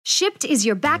Shipt is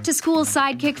your back-to-school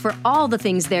sidekick for all the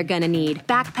things they're gonna need.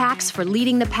 Backpacks for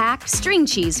leading the pack, string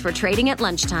cheese for trading at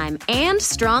lunchtime, and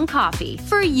strong coffee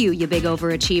for you big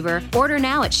overachiever. Order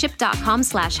now at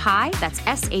shipt.com/hi. That's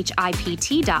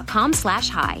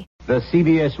SHIPT.com/hi. The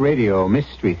CBS Radio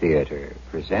Mystery Theater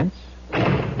presents...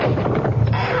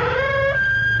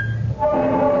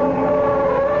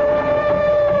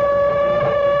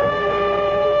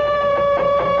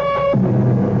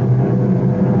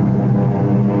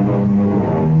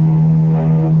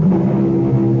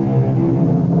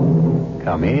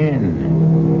 Come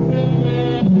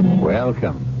in.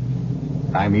 Welcome.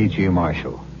 I'm E.G.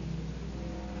 Marshall.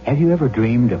 Have you ever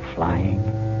dreamed of flying?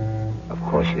 Of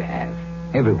course you have.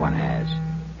 Everyone has.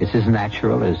 It's as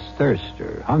natural as thirst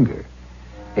or hunger.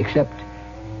 Except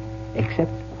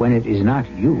when it is not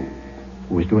you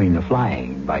who is doing the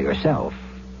flying by yourself,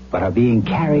 but are being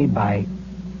carried by...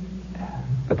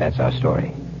 But that's our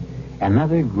story.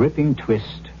 Another gripping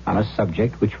twist on a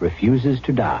subject which refuses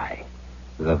to die.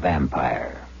 The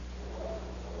vampire.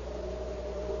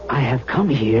 I have come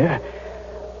here,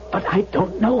 but I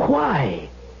don't know why.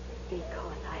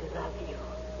 Because I love you.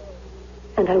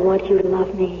 And I want you to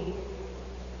love me.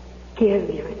 Give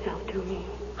yourself to me.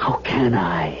 How can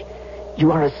I?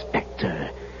 You are a specter.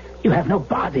 You have no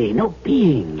body, no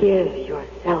being. Give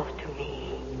yourself to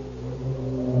me.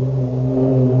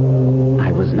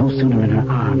 I was no sooner in her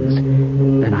arms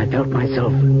than I felt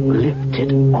myself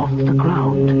lifted off the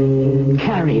ground,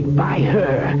 carried by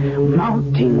her,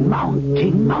 mounting,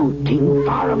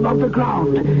 far above the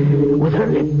ground, with her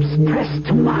lips pressed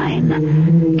to mine,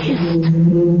 kissed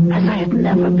as I had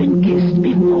never been kissed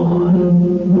before.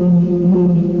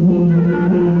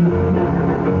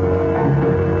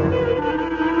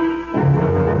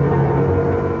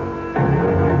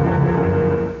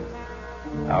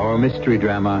 Our mystery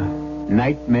drama,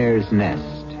 Nightmare's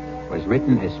Nest, was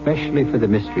written especially for the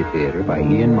Mystery Theater by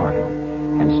Ian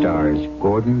Martin and stars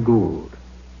Gordon Gould.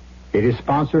 It is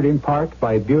sponsored in part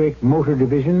by Buick Motor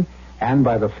Division and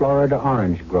by the Florida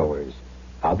Orange Growers.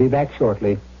 I'll be back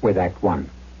shortly with Act One.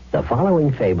 The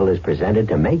following fable is presented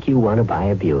to make you want to buy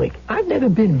a Buick. I've never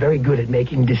been very good at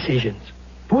making decisions.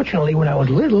 Fortunately, when I was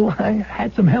little, I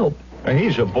had some help.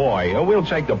 He's a boy. We'll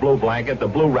take the blue blanket, the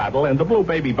blue rattle, and the blue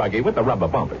baby buggy with the rubber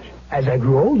bumpers. As I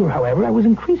grew older, however, I was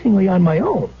increasingly on my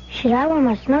own. Should I wear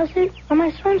my snowsuit or my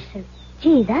swimsuit?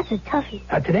 Gee, that's a toughie.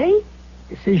 Today,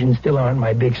 decisions still aren't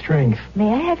my big strength.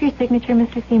 May I have your signature,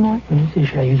 Mr. Seymour? Let me see,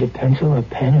 should I use a pencil, a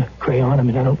pen, a crayon?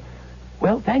 I don't...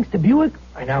 Well, thanks to Buick,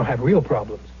 I now have real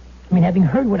problems. Having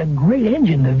heard what a great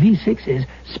engine the V6 is,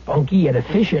 spunky yet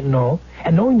efficient and all,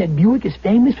 and knowing that Buick is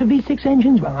famous for V6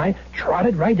 engines, well, I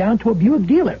trotted right down to a Buick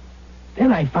dealer.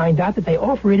 Then I find out that they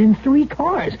offer it in 3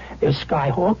 cars. There's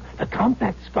Skyhawk, the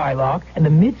compact Skylark, and the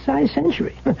mid-size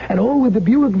Century. And all with the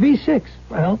Buick V6.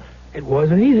 Well, it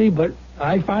wasn't easy, but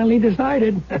I finally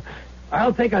decided.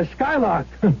 I'll take a Skylark.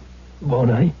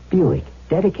 Won't I? Buick,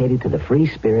 dedicated to the free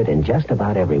spirit in just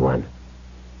about everyone.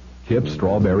 Kip's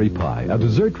Strawberry Pie, a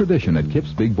dessert tradition at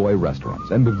Kip's Big Boy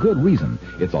restaurants, and with good reason.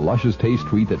 It's a luscious taste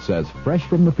treat that says fresh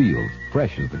from the fields.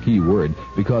 Fresh is the key word,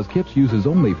 because Kip's uses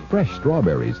only fresh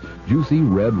strawberries, juicy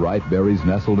red ripe berries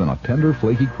nestled in a tender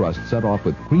flaky crust set off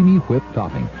with creamy whipped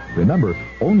topping. Remember,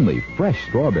 only fresh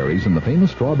strawberries in the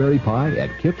famous strawberry pie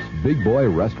at Kip's Big Boy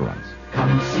restaurants.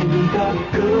 Come see the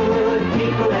good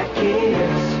people at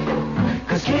Kip's,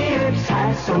 'cause Kip's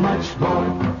has so much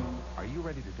more.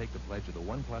 Take the pledge of the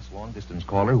one-plus long-distance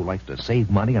caller who likes to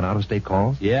save money on out-of-state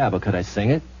calls? Yeah, but could I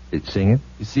sing it? Sing it?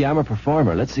 You see, I'm a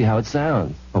performer. Let's see how it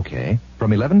sounds. Okay.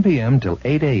 From 11 p.m. till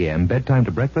 8 a.m., bedtime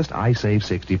to breakfast, I save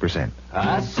 60%.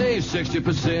 I save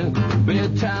 60%.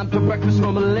 Bedtime to breakfast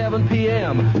from 11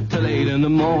 p.m. till 8 in the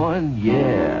morning.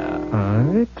 Yeah.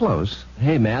 Close.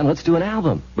 Hey, man, let's do an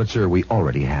album. But, sir, we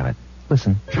already have it.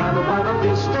 Listen. Travel by the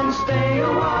distance, stay a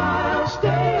while,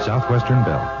 stay a Southwestern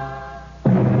Bell.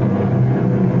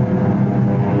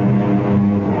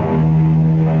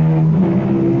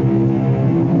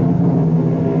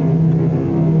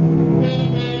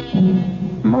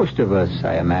 Most of us,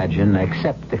 I imagine,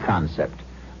 accept the concept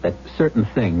that certain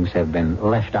things have been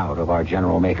left out of our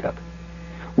general makeup.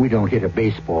 We don't hit a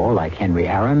baseball like Henry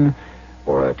Aaron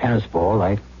or a tennis ball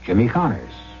like Jimmy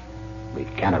Connors. We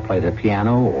cannot play the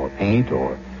piano or paint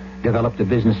or develop the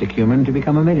business acumen to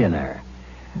become a millionaire.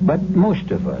 But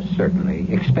most of us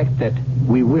certainly expect that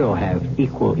we will have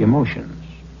equal emotions.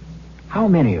 How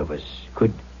many of us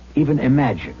could even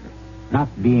imagine not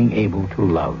being able to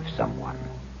love someone?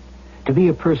 To be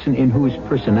a person in whose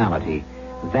personality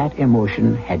that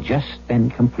emotion had just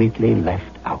been completely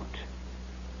left out.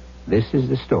 This is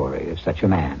the story of such a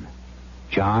man,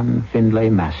 John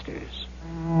Findlay Masters.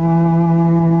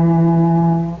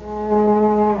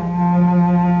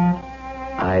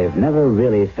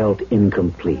 really felt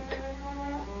incomplete.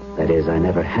 That is, I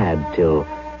never had till...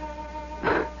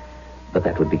 But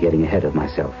that would be getting ahead of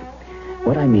myself.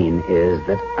 What I mean is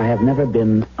that I have never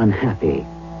been unhappy.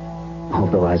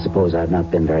 Although I suppose I've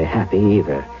not been very happy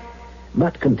either.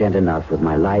 But content enough with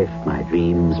my life, my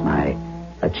dreams, my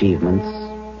achievements,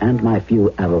 and my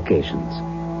few avocations.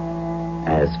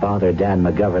 As Father Dan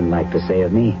McGovern liked to say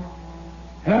of me...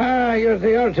 You're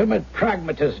the ultimate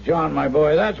pragmatist, John, my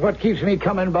boy. That's what keeps me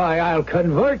coming by. I'll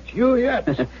convert you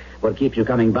yet. What keeps you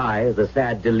coming by is the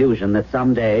sad delusion that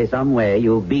someday, some way,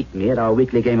 you'll beat me at our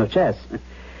weekly game of chess.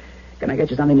 Can I get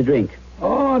you something to drink?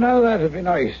 Oh, now that'd be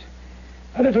nice.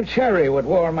 A little cherry would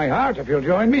warm my heart if you'll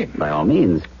join me. By all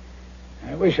means.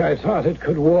 I wish I thought it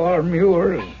could warm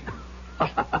yours.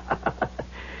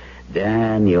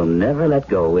 Dan, you'll never let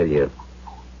go, will you?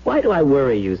 Why do I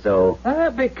worry you so?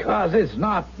 Because it's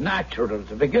not natural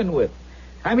to begin with.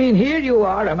 I mean, here you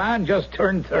are, a man just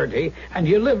turned 30, and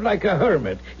you live like a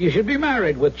hermit. You should be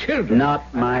married with children.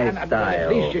 Not my style. At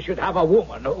least you should have a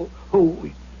woman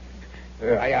who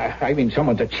I mean,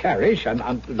 someone to cherish and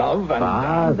love and...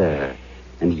 Father,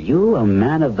 and you, a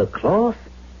man of the cloth?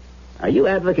 Are you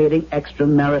advocating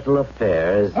extramarital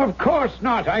affairs? Of course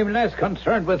not. I'm less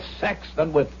concerned with sex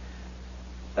than with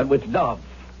love.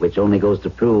 Which only goes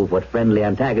to prove what friendly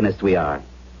antagonists we are.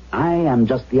 I am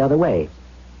just the other way.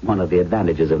 One of the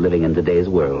advantages of living in today's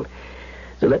world.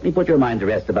 So let me put your mind to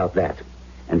rest about that.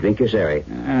 And drink your sherry.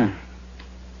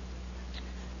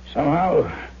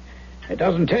 Somehow, it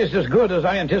doesn't taste as good as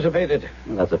I anticipated.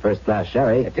 Well, that's a first-class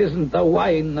sherry. It isn't the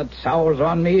wine that sours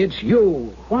on me, it's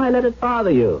you. Why let it bother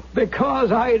you?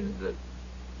 Because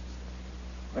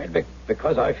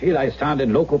because I feel I stand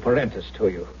in loco parentis to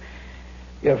you.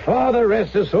 Your father,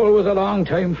 rest his soul, was a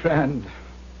long-time friend.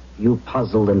 You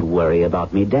puzzle and worry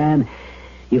about me, Dan.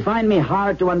 You find me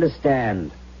hard to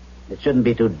understand. It shouldn't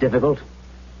be too difficult.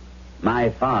 My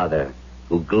father,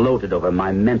 who gloated over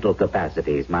my mental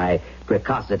capacities, my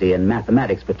precocity in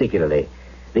mathematics particularly,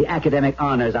 the academic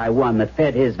honors I won that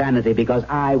fed his vanity because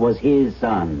I was his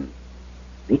son.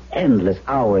 The endless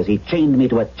hours he chained me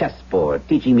to a chessboard,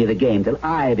 teaching me the game till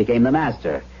I became the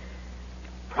master.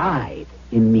 Pride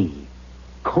in me.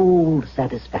 Cold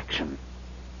satisfaction,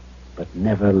 but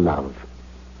never love.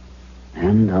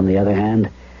 And, on the other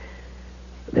hand,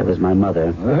 there was my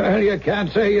mother. Well, you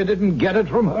can't say you didn't get it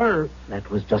from her. That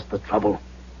was just the trouble.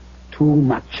 Too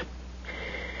much.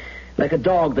 Like a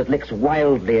dog that licks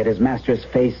wildly at his master's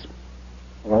face.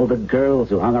 Or all the girls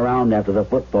who hung around after the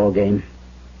football game.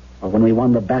 Or when we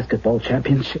won the basketball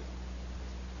championship.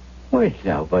 Wait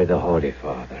now, by the Holy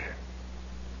Father.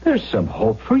 There's some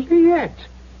hope for you yet.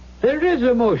 There is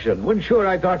emotion, when sure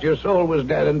I thought your soul was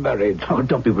dead and buried. Oh,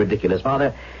 don't be ridiculous,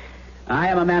 Father. I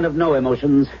am a man of no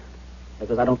emotions,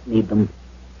 because I don't need them,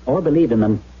 or believe in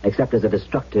them, except as a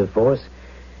destructive force.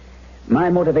 My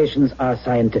motivations are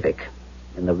scientific,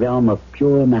 in the realm of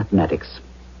pure mathematics,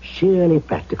 sheerly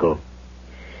practical.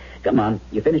 Come on,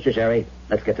 you finished your sherry.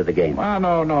 Let's get to the game. No.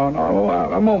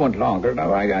 A moment longer.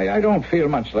 Now, I don't feel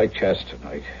much like chess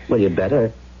tonight. Well, you'd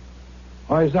better.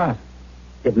 Why is that?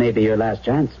 It may be your last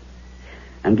chance.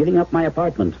 I'm giving up my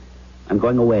apartment. I'm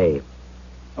going away.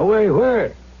 Away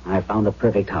where? I found the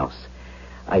perfect house.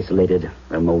 Isolated,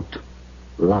 remote,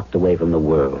 locked away from the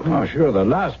world. Oh, sure, the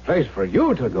last place for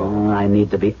you to go. Oh, I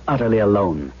need to be utterly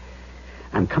alone.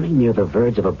 I'm coming near the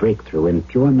verge of a breakthrough in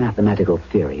pure mathematical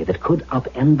theory that could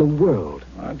upend the world.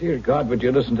 Oh, dear God, would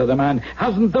you listen to the man?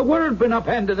 Hasn't the world been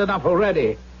upended enough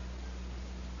already?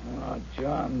 Oh,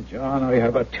 John, I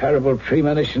have a terrible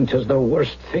premonition 'tis the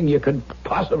worst thing you could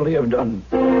possibly have done.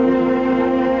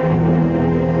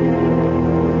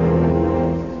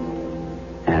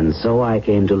 And so I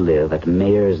came to live at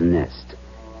Mayor's Nest,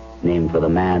 named for the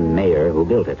man Mayor who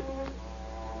built it.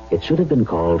 It should have been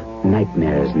called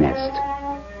Nightmare's Nest.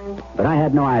 But I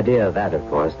had no idea of that, of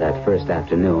course, that first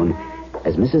afternoon,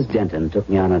 as Mrs. Denton took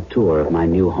me on a tour of my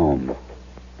new home.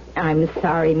 I'm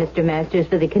sorry, Mr. Masters,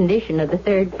 for the condition of the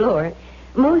third floor.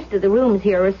 Most of the rooms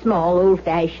here are small,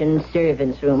 old-fashioned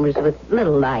servants' rooms with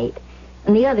little light.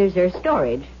 And the others are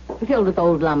storage, filled with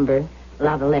old lumber. A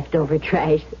lot of leftover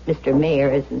trash that Mr. Mayor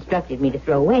has instructed me to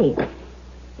throw away.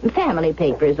 Family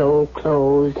papers, old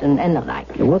clothes, and the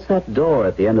like. What's that door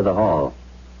at the end of the hall?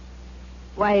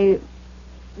 Why,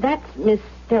 that's Miss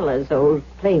Stella's old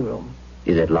playroom.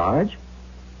 Is it large?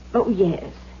 Oh, yes.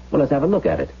 Well, let's have a look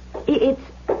at it.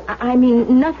 I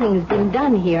mean, nothing's been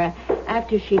done here.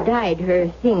 After she died, her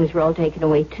things were all taken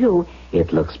away, too.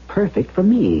 It looks perfect for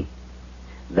me.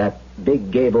 That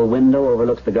big gable window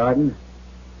overlooks the garden?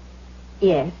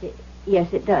 Yes,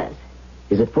 it does.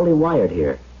 Is it fully wired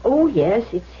here? Oh, yes,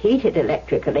 it's heated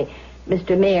electrically.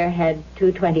 Mr. Mayer had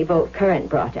 220-volt current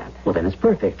brought up. Well, then it's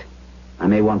perfect. I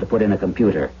may want to put in a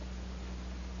computer.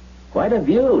 Quite a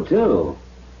view, too.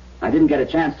 I didn't get a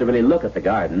chance to really look at the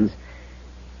gardens.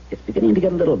 It's beginning to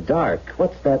get a little dark.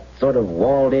 What's that sort of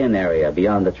walled-in area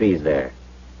beyond the trees there?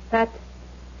 That's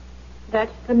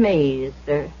the maze,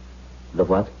 sir. The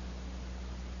what?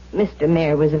 Mr.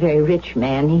 Mayer was a very rich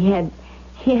man.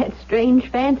 He had strange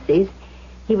fancies.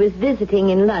 He was visiting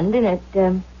in London at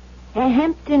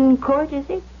Hampton Court, is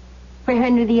it? Where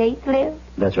Henry VIII lived?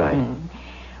 That's right.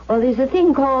 Well, there's a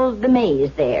thing called the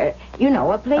maze there. You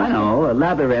know, a place... I know, a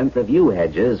labyrinth of yew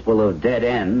hedges full of dead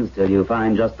ends till you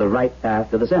find just the right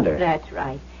path to the center. That's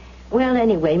right. Well,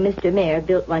 anyway, Mr. Mayer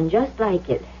built one just like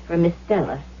it for Miss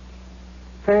Stella.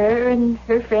 For her and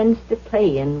her friends to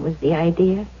play in was the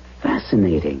idea.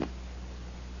 Fascinating.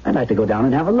 I'd like to go down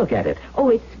and have a look at it. Oh,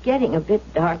 it's getting a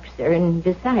bit dark, sir, and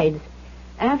besides,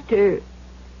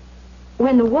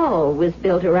 when the wall was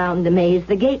built around the maze,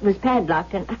 the gate was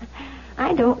padlocked, and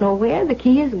I don't know where the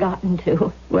key has gotten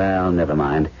to. Well, never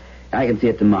mind. I can see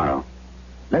it tomorrow.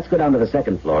 Let's go down to the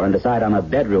second floor and decide on a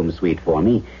bedroom suite for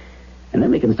me, and then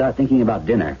we can start thinking about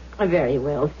dinner. Very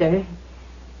well, sir.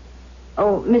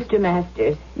 Oh, Mr.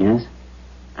 Masters. Yes?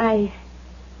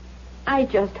 I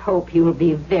just hope you'll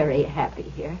be very happy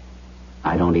here.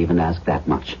 I don't even ask that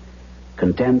much.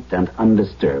 Content and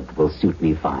undisturbed will suit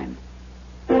me fine.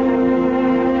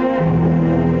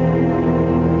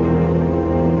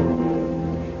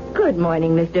 Good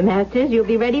morning, Mr. Masters. You'll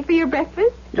be ready for your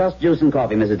breakfast? Just juice and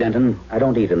coffee, Mrs. Denton. I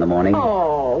don't eat in the morning.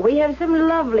 Oh, we have some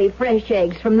lovely fresh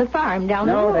eggs from the farm down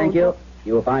the road. No, thank you.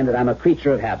 You will find that I'm a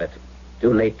creature of habit.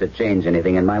 Too late to change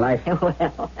anything in my life.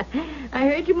 Well, I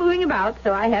heard you moving about,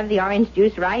 so I have the orange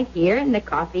juice right here and the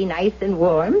coffee nice and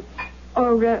warm.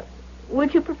 Or,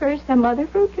 would you prefer some other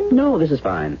fruit juice? No, this is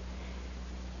fine.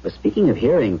 But speaking of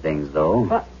hearing things, though...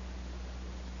 What?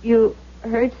 You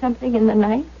heard something in the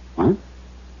night? What?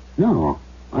 No.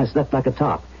 I slept like a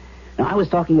top. Now, I was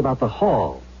talking about the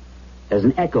hall. There's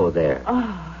an echo there.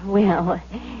 Oh, well,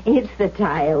 it's the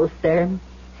tiles, sir.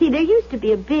 See, there used to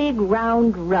be a big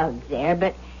round rug there,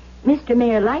 but Mr.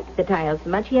 Mayer liked the tiles so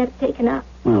much he had it taken up.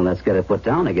 Well, let's get it put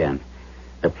down again.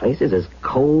 The place is as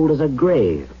cold as a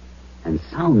grave and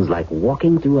sounds like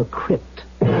walking through a crypt.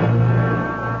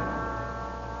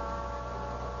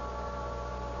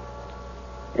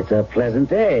 It's a pleasant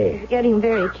day. It's getting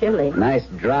very chilly. Nice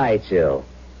dry chill.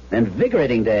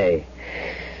 Invigorating day.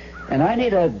 And I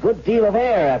need a good deal of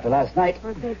air after last night.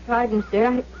 I beg pardon,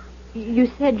 sir.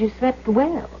 You said you slept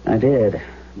well. I did,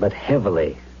 but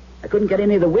heavily. I couldn't get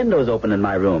any of the windows open in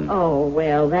my room. Oh,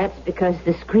 well, that's because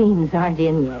the screens aren't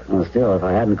in yet. Well, still, if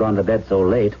I hadn't gone to bed so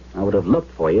late, I would have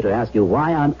looked for you to ask you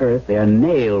why on earth they're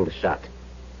nailed shut.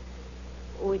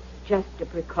 Oh, it's just a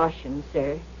precaution,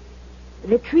 sir.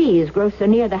 The trees grow so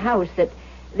near the house that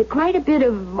quite a bit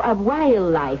of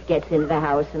wildlife gets into the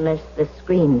house unless the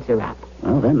screens are up.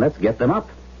 Well, then let's get them up.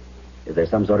 Is there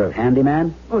some sort of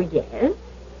handyman? Oh, yes.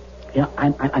 You know,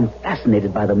 I'm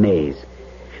fascinated by the maze.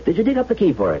 Did you dig up the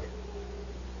key for it?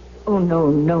 Oh,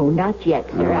 no, not yet,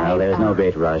 sir. Well, there's no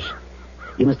great rush.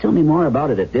 You must tell me more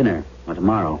about it at dinner or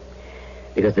tomorrow.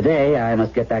 Because today I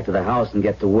must get back to the house and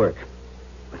get to work.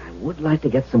 But I would like to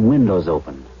get some windows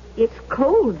open. It's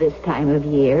cold this time of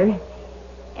year.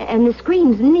 And the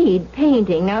screens need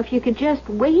painting. Now, if you could just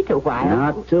wait a while.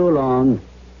 Not too long.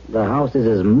 The house is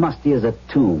as musty as a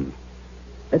tomb.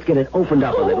 Let's get it opened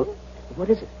up a little. What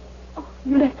is it? Oh,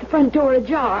 you left the front door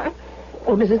ajar.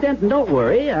 Oh, Mrs. Denton, don't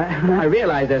worry. I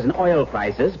realize there's an oil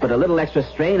crisis, but a little extra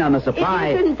strain on the supply...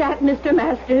 It isn't that, Mr.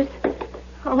 Masters.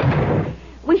 Oh,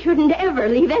 we shouldn't ever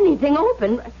leave anything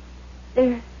open.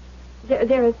 There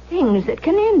are things that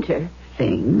can enter.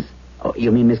 Things? Oh,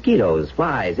 you mean mosquitoes,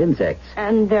 flies, insects?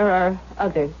 And there are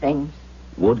other things.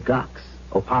 Woodcocks,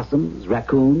 opossums,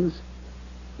 raccoons.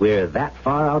 We're that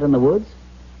far out in the woods?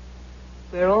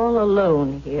 We're all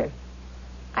alone here.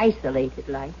 Isolated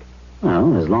like.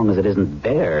 Well, as long as it isn't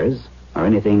bears or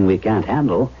anything we can't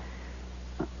handle.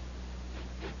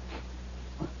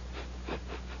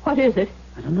 What is it?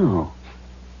 I don't know.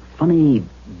 A funny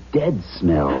dead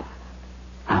smell.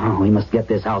 Oh, we must get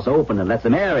this house open and let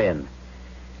some air in.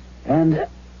 And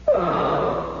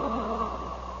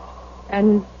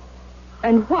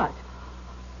what?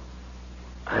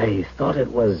 I thought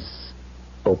it was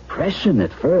oppression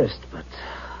at first, but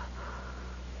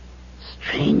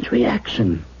strange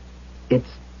reaction. It's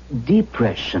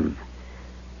depression.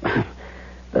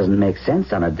 Doesn't make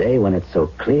sense on a day when it's so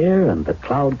clear and the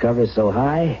cloud cover's so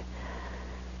high.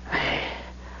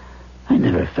 I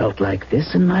never felt like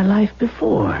this in my life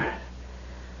before.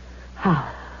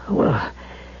 Well,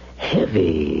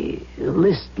 heavy,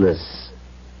 listless.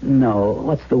 No,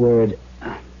 what's the word?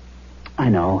 I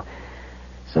know.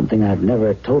 Something I've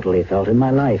never totally felt in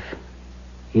my life.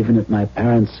 Even at my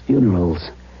parents' funerals.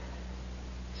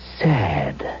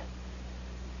 Sad.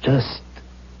 Just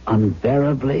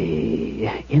unbearably,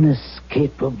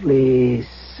 inescapably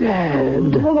sad.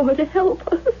 Lord, help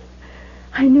us.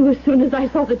 I knew as soon as I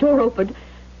saw the door open.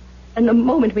 And the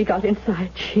moment we got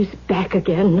inside, she's back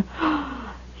again.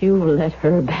 You let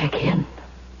her back in.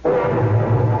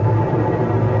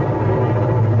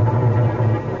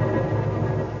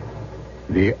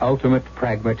 The ultimate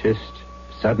pragmatist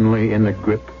suddenly in the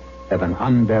grip of an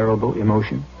unbearable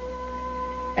emotion.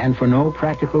 And for no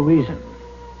practical reason.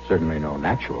 Certainly no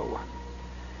natural one.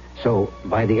 So,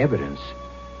 by the evidence,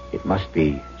 it must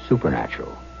be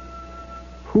supernatural.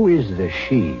 Who is the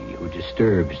she who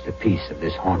disturbs the peace of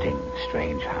this haunting,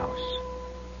 strange house?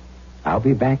 I'll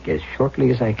be back as shortly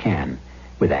as I can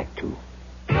with Act Two.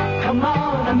 Come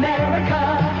on,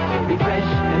 America, be fresh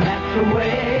in natural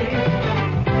way.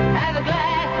 Have a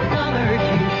glass of summer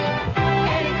juice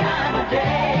any time of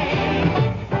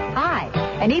day. Hi,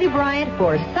 Anita Bryant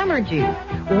for Summer Juice.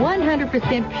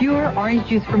 100% pure orange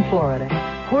juice from Florida.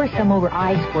 Pour some over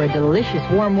ice for a delicious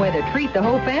warm weather treat the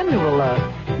whole family will love.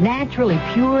 Naturally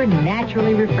pure,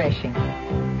 naturally refreshing.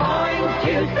 Orange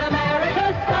juice,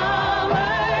 America's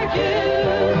summer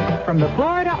juice. From the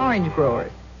Florida Orange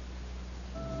Growers.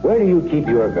 Where do you keep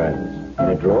your guns? In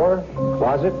a drawer?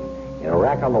 Closet? In a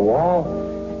rack on the wall?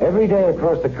 Every day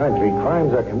across the country,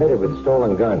 crimes are committed with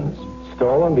stolen guns.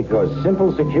 Stolen because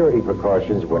simple security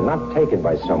precautions were not taken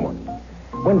by someone.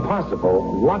 When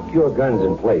possible, lock your guns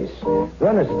in place.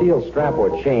 Run a steel strap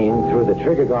or chain through the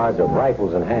trigger guards of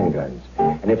rifles and handguns.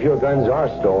 And if your guns are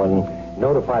stolen,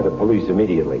 notify the police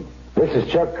immediately. This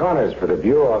is Chuck Connors for the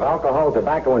Bureau of Alcohol,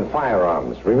 Tobacco, and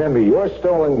Firearms. Remember, your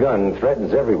stolen gun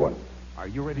threatens everyone. Are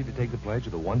you ready to take the pledge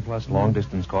of the OnePlus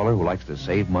long-distance caller who likes to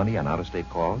save money on out-of-state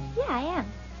calls? Yeah, I am.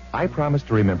 I promise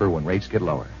to remember when rates get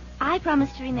lower. I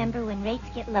promise to remember when rates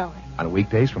get lower. On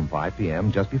weekdays from 5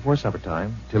 p.m. just before supper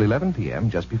time till 11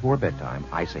 p.m. just before bedtime,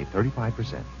 I save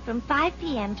 35%. From 5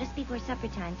 p.m. just before supper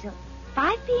time till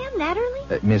 5 p.m. that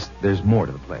early? Miss, there's more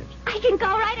to the pledge. I can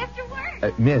call right after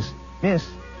work. Miss.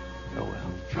 Oh, well.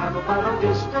 Travel for a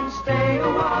distance, stay a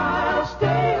while,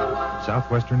 stay a while.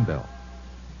 Southwestern Bell.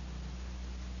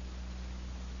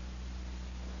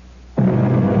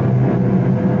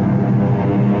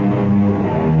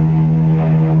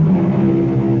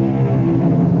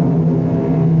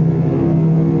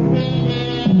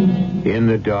 In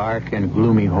the dark and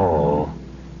gloomy hall,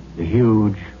 the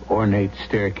huge, ornate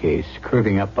staircase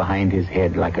curving up behind his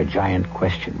head like a giant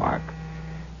question mark,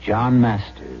 John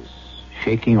Masters,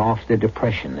 shaking off the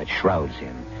depression that shrouds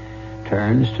him,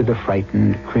 turns to the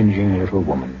frightened, cringing little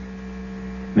woman.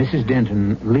 Mrs.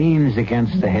 Denton leans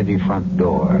against the heavy front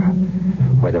door,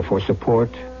 whether for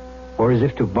support or as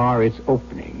if to bar its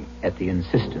opening at the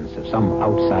insistence of some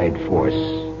outside force.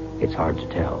 It's hard to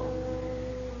tell.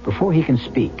 Before he can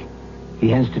speak, he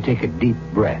has to take a deep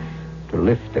breath to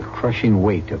lift the crushing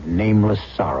weight of nameless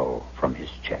sorrow from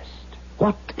his chest.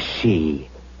 What she?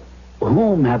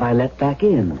 Whom have I let back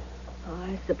in? Oh,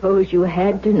 I suppose you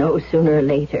had to know sooner or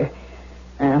later.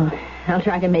 Well, I'll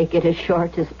try to make it as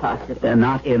short as possible.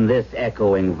 Not in this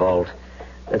echoing vault.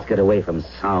 Let's get away from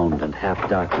sound and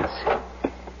half-darkness.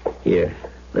 Here,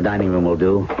 the dining room will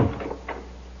do.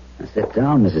 Now sit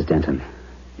down, Mrs. Denton.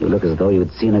 You look as though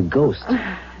you'd seen a ghost.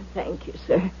 Thank you,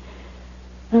 sir.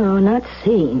 No, not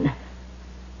seen.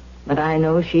 But I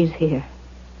know she's here.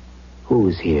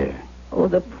 Who's here? Oh,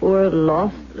 the poor,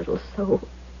 lost little soul.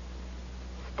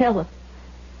 Stella.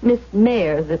 Miss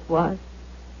Mayer that was.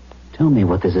 Tell me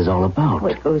what this is all about. Oh,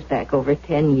 it goes back over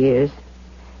 10 years.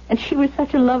 And she was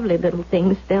such a lovely little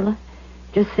thing, Stella.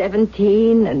 Just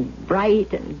 17 and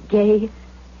bright and gay.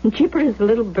 And chipper as a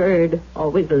little bird,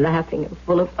 always laughing and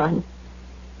full of fun.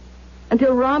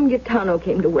 Until Ram Gaetano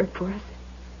came to work for us.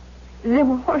 There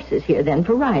were horses here then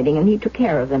for riding, and he took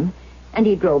care of them. And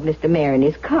he drove Mr. Mayer in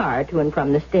his car to and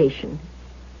from the station.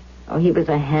 Oh, he was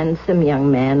a handsome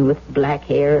young man with black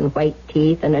hair and white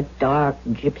teeth and a dark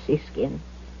gypsy skin.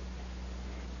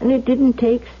 And it didn't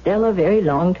take Stella very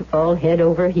long to fall head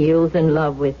over heels in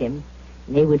love with him.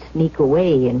 And they would sneak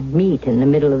away and meet in the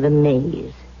middle of the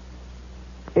maze.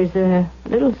 There's a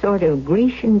little sort of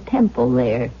Grecian temple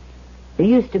there. There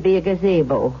used to be a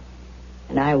gazebo.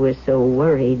 And I was so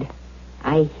worried,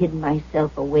 I hid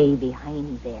myself away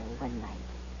behind there one night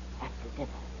after dinner.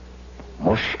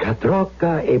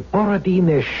 Moshkadroka e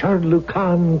boradine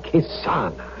sharlukan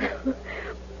kisana.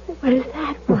 What is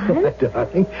that, Ron?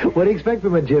 Darling, what do you expect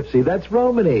from a gypsy? That's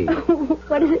Romany.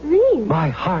 What does it mean? My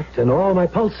heart and all my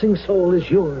pulsing soul is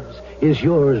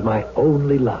yours, my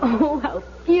only love. Oh, how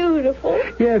beautiful.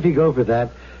 Yeah, if you go for that.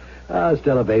 Oh,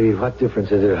 Stella, baby, what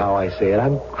difference is it how I say it?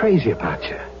 I'm crazy about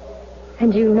you.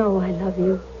 And you know I love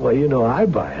you. Well, you know I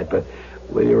buy it, but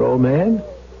with your old man?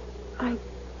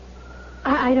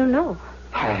 I don't know.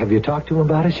 Have you talked to him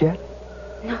about us yet?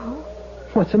 No.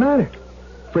 What's the matter?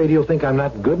 Afraid he'll think I'm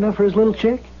not good enough for his little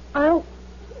chick? I'll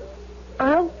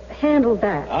handle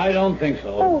that. I don't think so.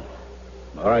 Oh.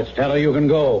 All right, Stella, you can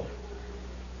go.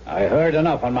 I heard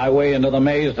enough on my way into the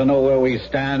maze to know where we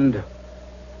stand.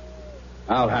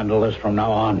 I'll handle this from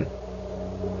now on.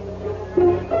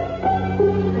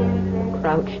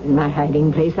 Crouched in my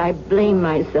hiding place, I blame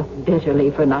myself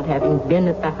bitterly for not having been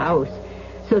at the house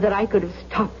so that I could have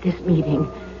stopped this meeting.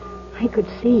 I could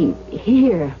see,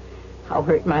 hear how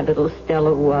hurt my little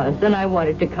Stella was, and I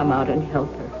wanted to come out and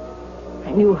help her.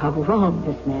 I knew how wrong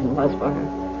this man was for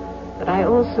her, but I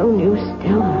also knew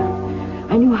Stella.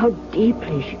 I knew how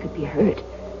deeply she could be hurt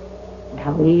and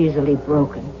how easily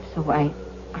broken, so I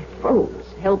froze,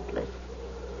 helpless.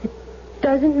 It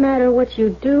doesn't matter what you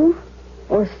do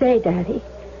or say, Daddy.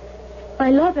 I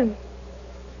love him.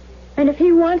 And if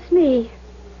he wants me,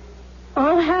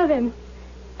 I'll have him.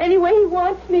 Any way he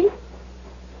wants me.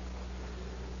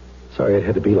 Sorry it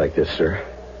had to be like this, sir.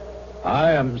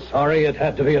 I am sorry it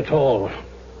had to be at all.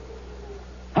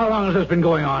 How long has this been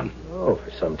going on? Oh,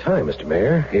 for some time, Mr.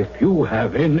 Mayor. If you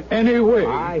have in any way...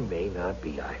 I may not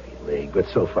be Ivy League, but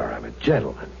so far I'm a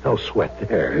gentleman. No sweat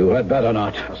there. You had better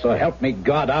not. So help me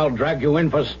God, I'll drag you in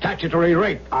for statutory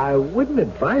rape. I wouldn't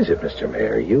advise it, Mr.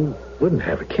 Mayor. You wouldn't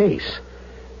have a case.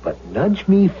 But nudge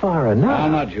me far enough. I'll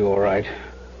nudge you, all right.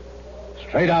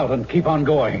 Straight out and keep on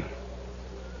going.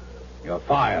 You're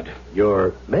fired.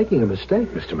 You're making a mistake,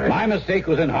 Mr. Mayor. My mistake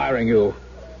was in hiring you.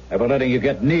 Ever letting you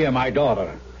get near my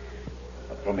daughter.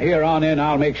 But from here on in,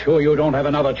 I'll make sure you don't have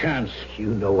another chance.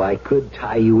 You know I could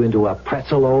tie you into a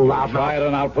pretzel, old loudmouth. Try it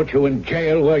and I'll put you in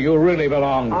jail where you really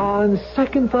belong. On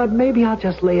second thought, maybe I'll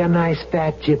just lay a nice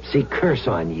fat gypsy curse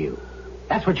on you.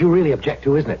 That's what you really object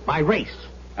to, isn't it? My race.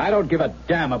 I don't give a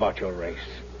damn about your race.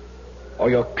 Or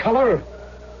your color.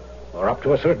 Or up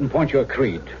to a certain point your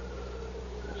creed.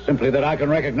 Simply that I can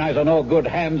recognize a no-good,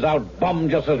 hands-out bum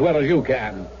just as well as you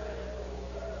can.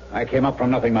 I came up from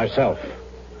nothing myself.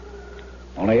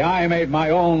 Only I made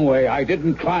my own way. I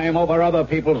didn't climb over other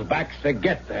people's backs to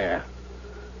get there.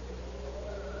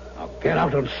 Now get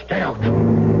out and stay out.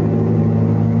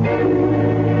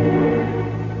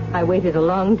 I waited a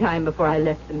long time before I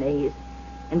left the maze.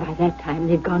 And by that time,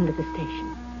 they'd gone to the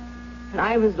station. And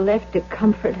I was left to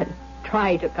comfort and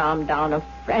try to calm down a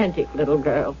frantic little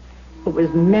girl who was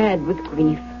mad with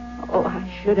grief. Oh, I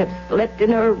should have slept in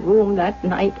her room that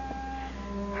night.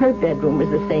 Her bedroom was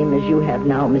the same as you have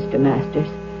now, Mr. Masters.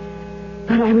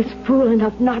 But I was fool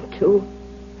enough not to.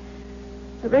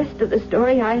 The rest of the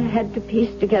story I had to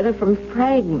piece together from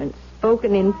fragments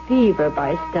spoken in fever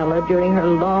by Stella during her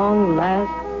long,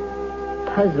 last,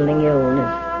 puzzling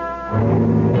illness.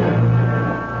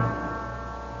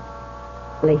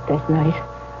 Late that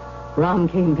night, Ram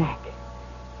came back.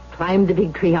 Climbed the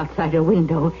big tree outside her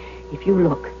window. If you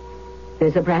look,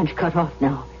 there's a branch cut off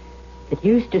now that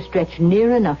used to stretch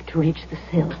near enough to reach the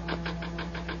sill.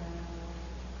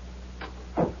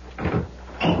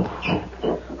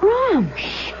 Ram!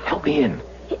 Shh, help me in.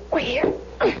 Where?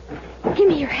 Give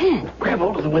me your hand. Grab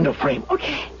hold of the window frame.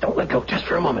 Okay. Don't let go, just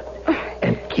for a moment.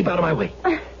 And keep out of my way.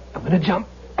 I'm going to jump.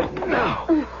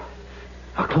 Now.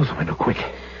 I'll close the window quick.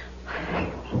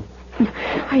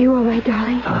 Are you all right,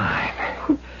 darling?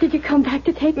 Fine. Did you come back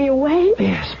to take me away?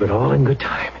 Yes, but all in good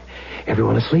time.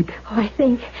 Everyone asleep? Oh, I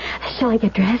think. Shall I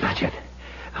get dressed? Not yet.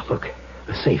 Now, look,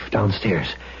 the safe downstairs.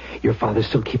 Your father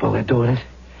still keep all that dough in it?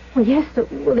 Well, yes.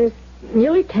 Well, there's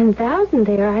nearly 10,000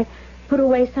 there. I put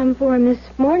away some for him this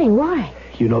morning. Why?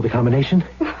 You know the combination?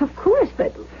 Well, of course,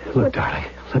 but... Look, darling,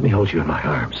 let me hold you in my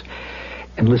arms.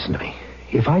 And listen to me.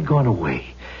 If I'd gone away,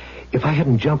 if I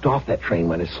hadn't jumped off that train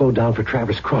when it slowed down for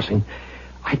Traverse Crossing,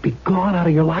 I'd be gone out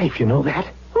of your life, you know that?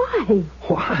 Why?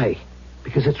 Why?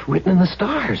 Because it's written in the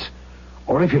stars.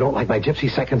 Or if you don't like my gypsy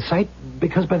second sight,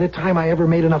 because by the time I ever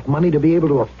made enough money to be able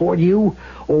to afford you,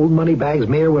 old Moneybags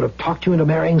Mayor would have talked you into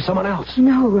marrying someone else.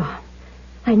 No, Ron.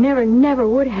 I never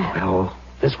would have. Well,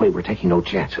 this way we're taking no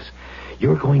chances.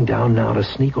 You're going down now to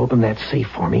sneak open that safe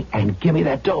for me and give me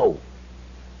that dough.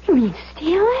 You mean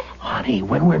steal it? Honey,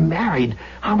 when we're married,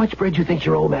 how much bread do you think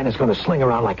your old man is going to sling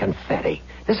around like confetti?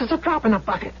 This is a drop in the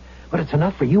bucket, but it's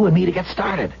enough for you and me to get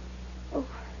started. Oh.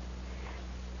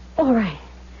 All right.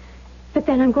 But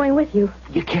then I'm going with you.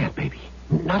 You can't, baby.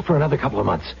 Not for another couple of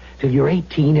months. Till you're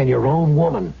 18 and your own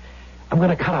woman. I'm going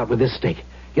to cut out with this stake.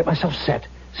 Get myself set.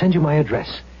 Send you my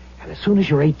address. And as soon as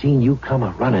you're 18, you come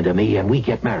a-running to me and we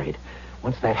get married.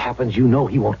 Once that happens, you know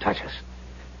he won't touch us.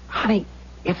 Honey,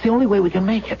 it's the only way we can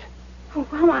make it. Oh,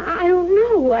 well, I don't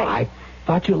know. I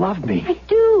thought you loved me. I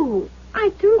do.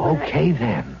 But Okay,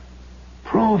 then.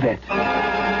 Prove it.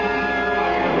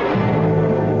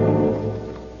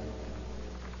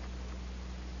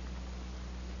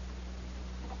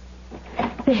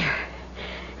 There.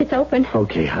 It's open.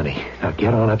 Okay, honey. Now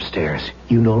get on upstairs.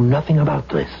 You know nothing about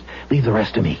this. Leave the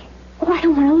rest to me. Oh, I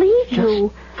don't want to leave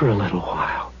you. Just for a little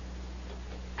while.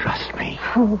 Trust me.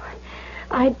 Oh,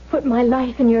 I'd put my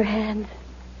life in your hands.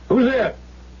 Who's there?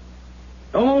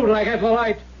 Don't move till I get the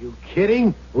light. You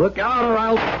kidding? Look out or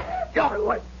I'll... Oh,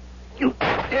 what? You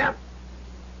damn...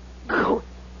 Oh,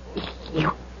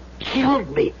 you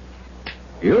killed me.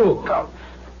 You?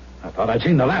 I thought I'd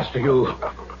seen the last of you.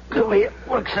 The way it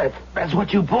works, that's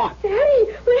what you bought.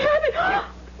 Daddy, what happened?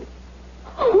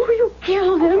 Oh, you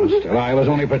killed him. Still, I was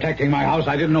only protecting my house.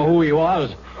 I didn't know who he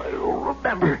was. I don't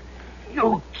remember.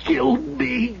 You killed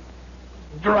me.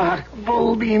 Drak,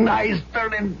 Volby,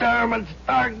 Neister, and Dermot,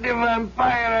 Stark the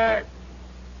Vampire.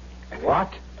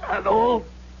 What? An old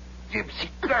gypsy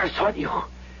curse on you.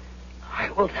 I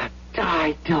will not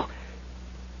die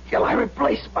till I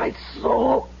replace my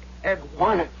soul and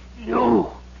one of you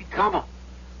become a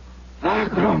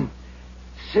Vagrum,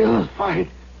 Silfied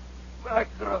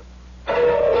Vagrum.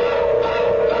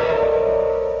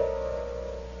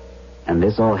 And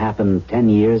this all happened 10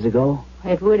 years ago?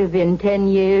 It would have been 10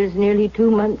 years, nearly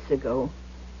 2 months ago.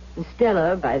 And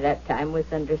Stella, by that time,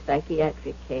 was under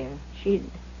psychiatric care.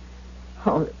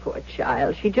 Oh, the poor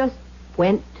child. She just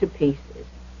went to pieces.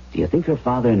 Do you think her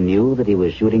father knew that he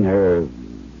was shooting her...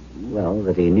 Well,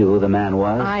 that he knew who the man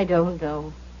was? I don't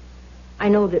know. I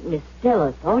know that Miss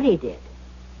Stella thought he did.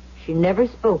 She never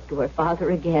spoke to her father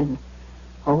again.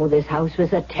 Oh, this house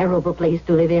was a terrible place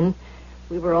to live in.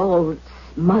 We were all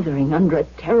smothering under a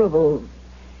terrible...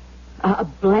 a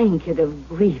blanket of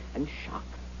grief and shock.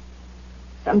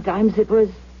 Sometimes it was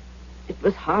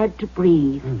hard to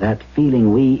breathe. That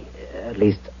feeling at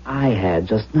least I had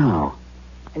just now.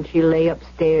 And she lay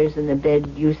upstairs in the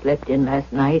bed you slept in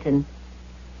last night and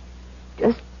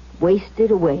just wasted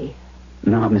away.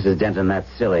 No, Mrs. Denton, that's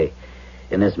silly.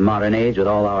 In this modern age, with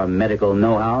all our medical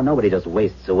know-how, nobody just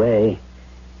wastes away.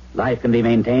 Life can be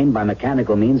maintained by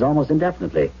mechanical means almost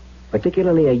indefinitely,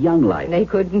 particularly a young life. They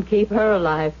couldn't keep her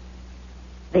alive.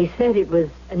 They said it was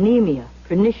anemia,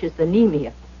 pernicious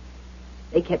anemia.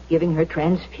 They kept giving her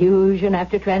transfusion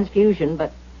after transfusion,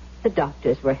 but the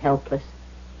doctors were helpless.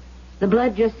 The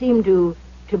blood just seemed to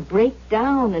break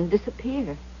down and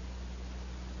disappear.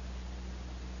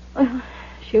 Well,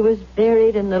 she was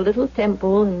buried in the little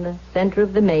temple in the center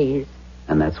of the maze.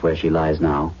 And that's where she lies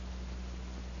now?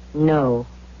 No.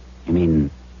 You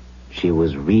mean she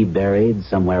was reburied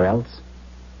somewhere else?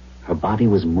 Her body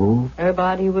was moved? Her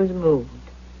body was moved,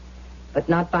 but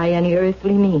not by any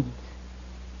earthly means.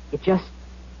 It just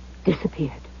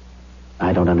disappeared.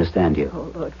 I don't understand you.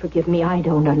 Oh, Lord, forgive me. I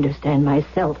don't understand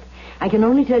myself. I can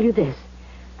only tell you this.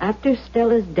 After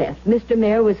Stella's death, Mr.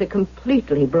 Mayor was a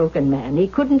completely broken man. He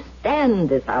couldn't stand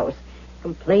this house,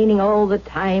 complaining all the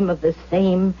time of the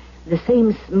same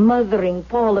smothering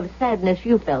pall of sadness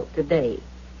you felt today.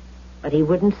 But he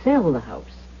wouldn't sell the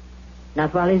house,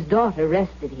 not while his daughter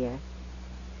rested here.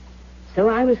 So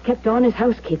I was kept on as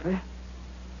housekeeper.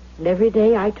 And every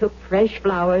day I took fresh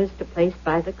flowers to place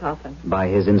by the coffin. By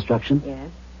his instruction?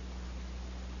 Yes.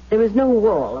 There was no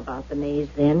wall about the maze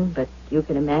then, but you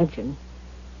can imagine.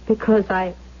 Because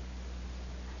I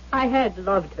had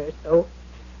loved her so.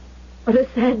 What a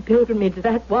sad pilgrimage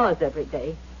that was every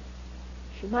day.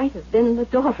 She might have been the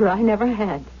daughter I never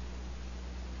had.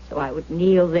 So I would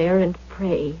kneel there and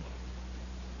pray.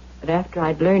 But after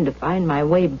I'd learned to find my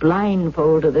way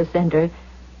blindfold to the center,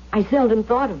 I seldom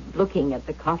thought of looking at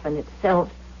the coffin itself.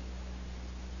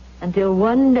 Until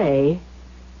one day,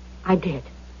 I did.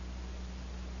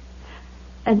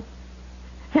 And...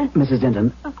 Mrs.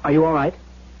 Denton, are you all right?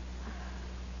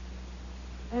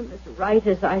 I'm as right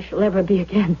as I shall ever be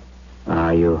again.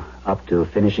 Are you up to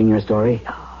finishing your story?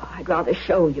 Oh, I'd rather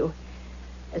show you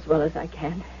as well as I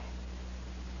can.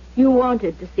 You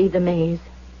wanted to see the maze.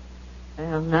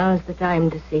 Well, now's the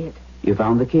time to see it. You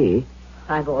found the key?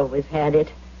 I've always had it.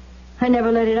 I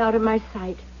never let it out of my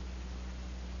sight.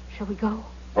 Shall we go?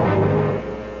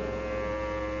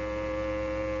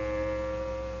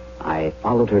 I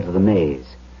followed her to the maze.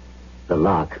 The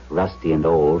lock, rusty and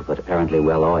old, but apparently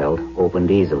well-oiled,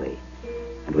 opened easily,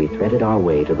 and we threaded our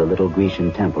way to the little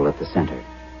Grecian temple at the center,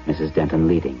 Mrs. Denton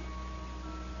leading.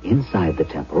 Inside the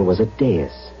temple was a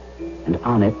dais, and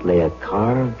on it lay a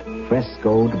carved,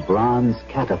 frescoed bronze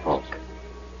catafalque.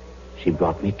 She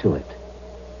brought me to it.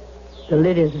 The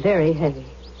lid is very heavy.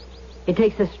 It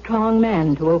takes a strong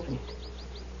man to open it.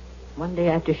 One day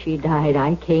after she died,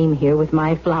 I came here with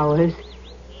my flowers.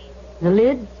 The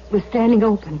lid was standing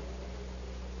open.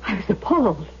 I was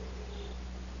appalled.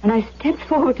 And I stepped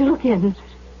forward to look in.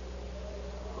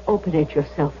 Open it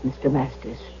yourself, Mr.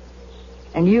 Masters,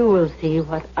 and you will see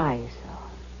what I saw.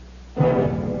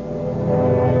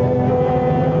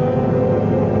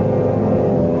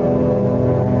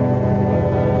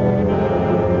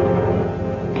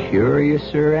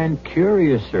 Curiouser and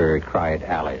curiouser, cried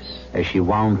Alice as she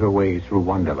wound her way through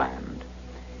Wonderland.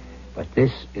 But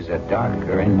this is a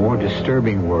darker and more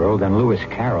disturbing world than Lewis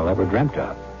Carroll ever dreamt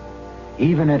of.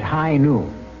 Even at high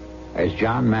noon, as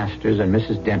John Masters and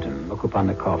Mrs. Denton look upon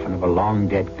the coffin of a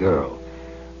long-dead girl,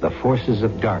 the forces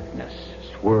of darkness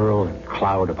swirl and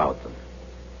cloud about them.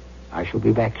 I shall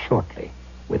be back shortly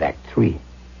with Act 3.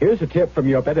 Here's a tip from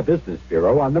your Better Business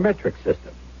Bureau on the metric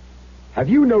system. Have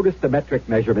you noticed the metric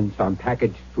measurements on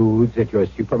packaged foods at your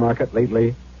supermarket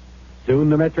lately? Soon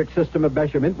the metric system of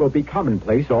measurement will be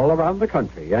commonplace all around the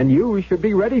country, and you should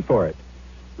be ready for it.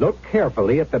 Look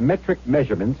carefully at the metric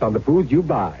measurements on the foods you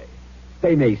buy.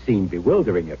 They may seem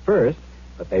bewildering at first,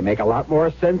 but they make a lot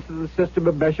more sense to the system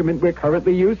of measurement we're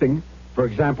currently using. For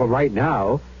example, right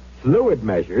now, fluid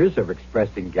measures are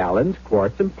expressed in gallons,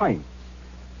 quarts, and pints.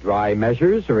 Dry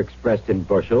measures are expressed in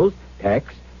bushels,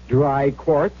 pecks, dry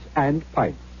quarts, and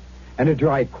pints. And a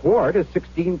dry quart is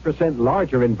 16%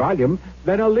 larger in volume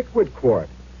than a liquid quart.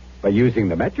 By using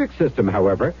the metric system,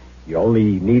 however, you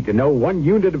only need to know one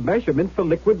unit of measurement for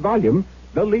liquid volume,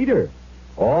 the liter.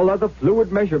 All other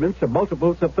fluid measurements are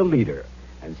multiples of the liter.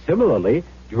 And similarly,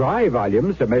 dry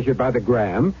volumes are measured by the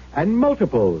gram and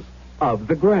multiples of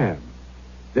the gram.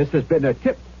 This has been a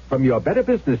tip from your Better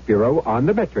Business Bureau on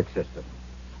the metric system.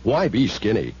 Why be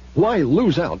skinny? Why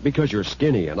lose out because you're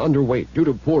skinny and underweight due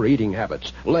to poor eating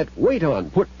habits? Let Weight On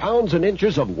put pounds and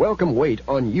inches of welcome weight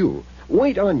on you.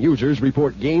 Weight On users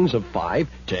report gains of 5,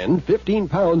 10, 15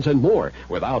 pounds and more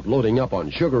without loading up on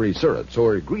sugary syrups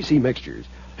or greasy mixtures.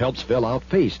 Helps fill out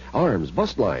face, arms,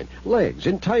 bust line, legs,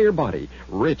 entire body,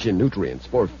 rich in nutrients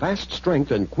for fast strength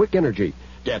and quick energy.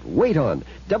 Get Weight On,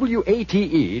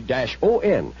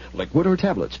 WATE-ON, liquid or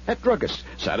tablets, at druggists.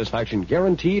 Satisfaction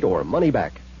guaranteed or money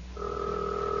back.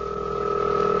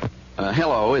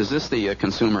 Hello, is this the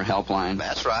consumer helpline?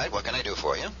 That's right. What can I do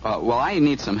for you? Well, I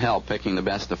need some help picking the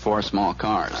best of 4 small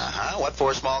cars. What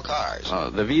 4 small cars?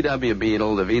 The VW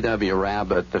Beetle, the VW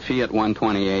Rabbit, the Fiat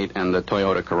 128, and the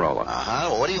Toyota Corolla.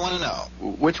 Well, what do you want to know?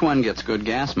 Which one gets good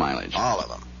gas mileage? All of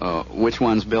them. Which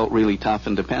one's built really tough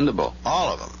and dependable?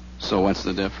 All of them. So what's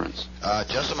the difference?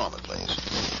 Just a moment, please.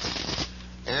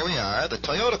 Here we are. The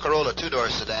Toyota Corolla two-door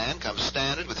sedan comes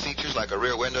standard with features like a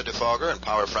rear window defogger and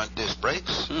power front disc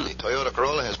brakes. The Toyota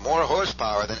Corolla has more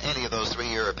horsepower than any of those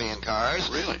 3 European cars.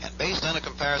 Really? And based on a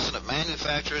comparison of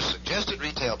manufacturers' suggested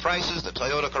retail prices, the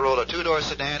Toyota Corolla two-door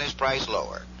sedan is priced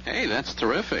lower. Hey, that's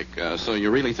terrific. So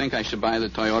you really think I should buy the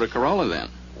Toyota Corolla then?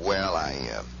 Well,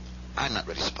 I'm not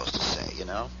really supposed to say, you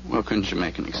know. Well, couldn't you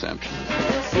make an exception?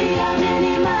 See how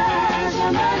many miles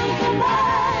your money can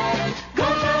buy. Go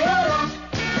Toyota.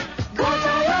 Go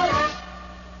Toyota.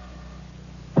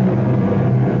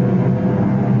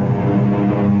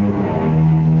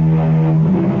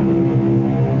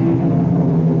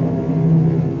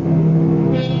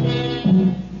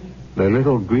 The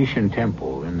little Grecian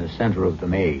temple in the center of the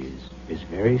maze is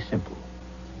very simple.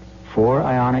 4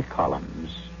 ionic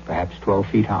columns, perhaps 12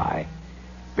 feet high,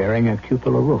 bearing a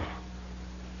cupola roof.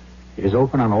 It is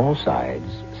open on all sides,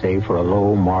 save for a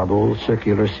low marble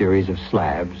circular series of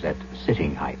slabs at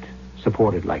sitting height,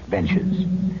 supported like benches.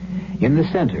 In the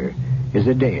center is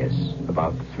a dais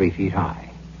about 3 feet high,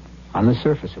 on the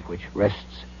surface of which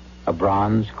rests a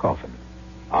bronze coffin,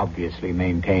 obviously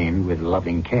maintained with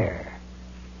loving care.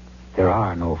 There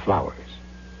are no flowers.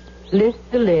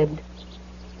 Lift the lid.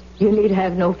 You need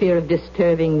have no fear of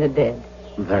disturbing the dead.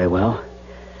 Very well.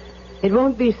 It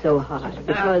won't be so hard,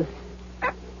 because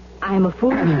I'm a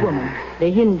foolish woman.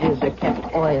 The hinges are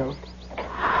kept oiled.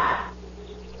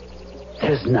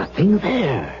 There's nothing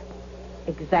there.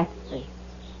 Exactly.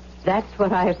 That's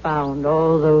what I found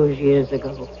all those years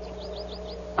ago.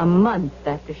 A month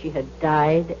after she had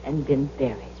died and been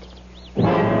buried.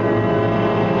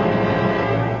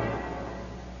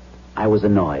 I was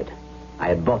annoyed. I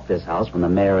had bought this house from the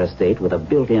Mayer estate with a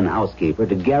built-in housekeeper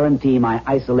to guarantee my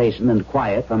isolation and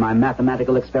quiet for my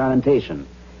mathematical experimentation.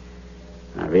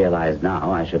 I realized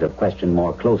now I should have questioned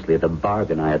more closely the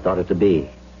bargain I had thought it to be.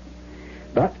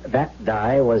 But that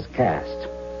die was cast.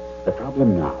 The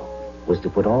problem now was to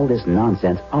put all this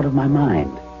nonsense out of my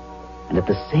mind, and at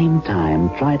the same time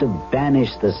try to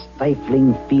banish the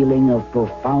stifling feeling of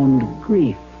profound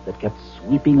grief that kept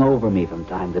sweeping over me from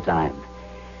time to time.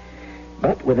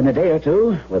 But within a day or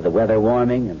two, with the weather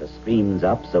warming and the screens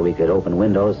up so we could open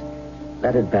windows,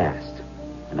 that had passed,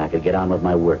 and I could get on with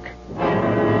my work.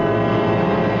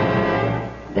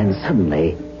 Then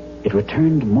suddenly, it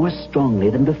returned more strongly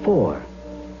than before.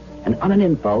 And on an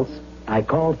impulse, I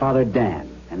called Father Dan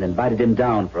and invited him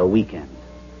down for a weekend.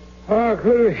 Oh,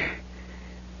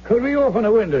 could we open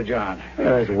a window, John?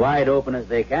 They're as wide open as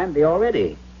they can be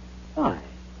already. Why?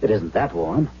 It isn't that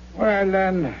warm. Well,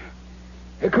 then,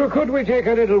 could we take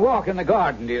a little walk in the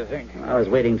garden, do you think? I was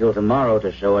waiting till tomorrow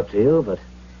to show it to you, but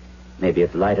maybe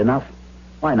it's light enough.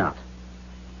 Why not?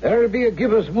 There'll be a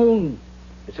gibbous moon.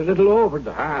 It's a little over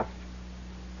the half.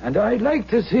 And I'd like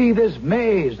to see this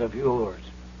maze of yours.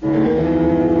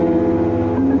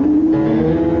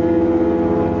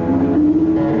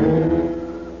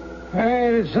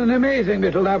 Well, it's an amazing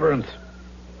little labyrinth.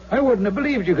 I wouldn't have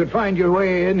believed you could find your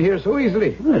way in here so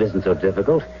easily. Well, it isn't so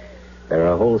difficult. There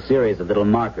are a whole series of little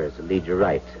markers that lead you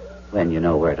right, when you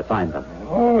know where to find them.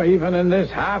 Oh, even in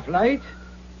this half-light?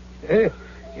 You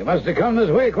must have come this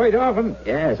way quite often.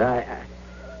 Yes,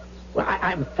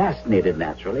 I'm fascinated,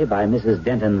 naturally, by Mrs.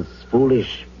 Denton's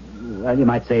foolish, well, you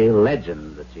might say,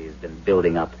 legend that she's been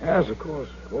building up. Yes, of course.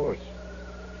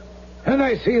 And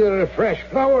I see there are fresh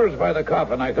flowers by the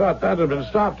coffin. I thought that had been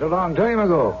stopped a long time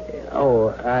ago. Oh,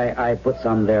 I put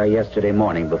some there yesterday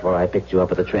morning before I picked you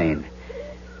up at the train.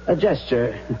 A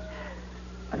gesture.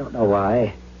 I don't know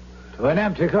why. To an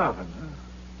empty coffin, huh?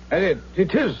 And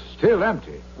it is still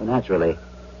empty. Well, naturally.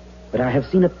 But I have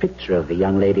seen a picture of the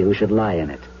young lady who should lie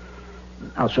in it.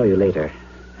 I'll show you later.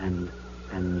 And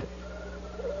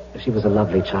she was a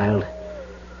lovely child.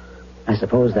 I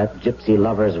suppose that gypsy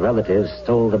lover's relatives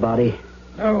stole the body.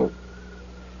 No.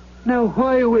 Now,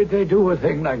 why would they do a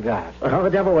thing like that? Well, how the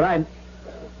devil would I...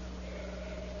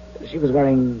 She was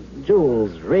wearing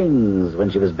jewels, rings when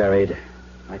she was buried.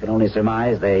 I can only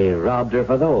surmise they robbed her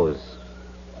for those.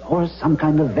 Or some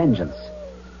kind of vengeance.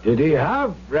 Did he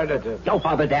have relatives? No,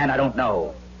 Father Dan, I don't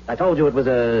know. I told you it was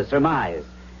a surmise.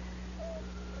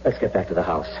 Let's get back to the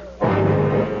house.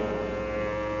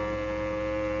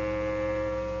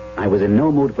 I was in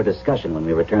no mood for discussion when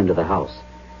we returned to the house,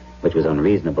 which was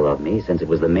unreasonable of me, since it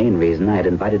was the main reason I had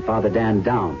invited Father Dan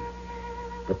down.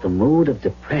 But the mood of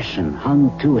depression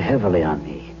hung too heavily on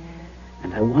me,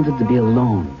 and I wanted to be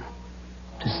alone,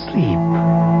 to sleep,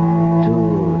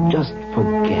 to just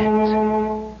forget.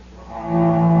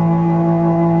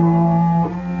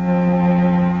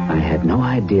 I had no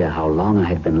idea how long I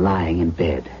had been lying in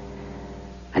bed.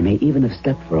 I may even have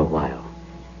slept for a while,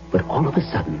 but all of a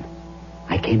sudden,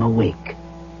 I came awake,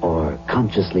 or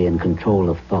consciously in control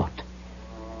of thought.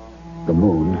 The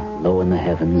moon, low in the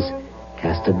heavens,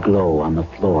 cast a glow on the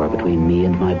floor between me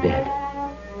and my bed.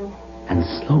 And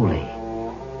slowly,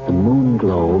 the moon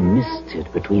glow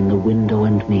misted between the window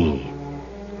and me,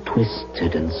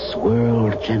 twisted and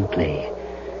swirled gently,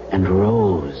 and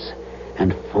rose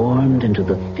and formed into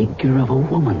the figure of a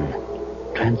woman,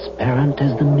 transparent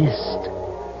as the mist,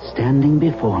 standing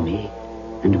before me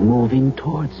and moving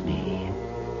towards me.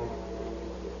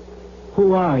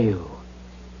 Who are you?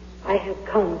 I have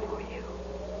come for you.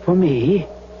 For me?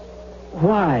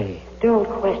 Why? Don't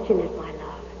question it, my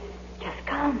love. Just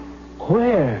come.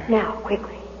 Where? Now,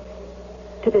 quickly.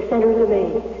 To the center of the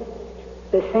maze.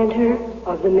 The center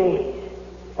of the maze.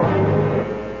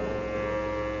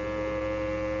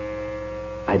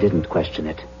 I didn't question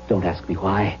it. Don't ask me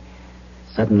why.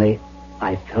 Suddenly,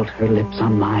 I felt her lips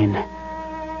on mine.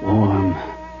 Warm,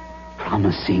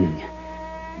 promising,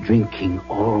 drinking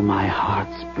all my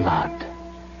heart's blood.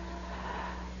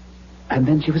 And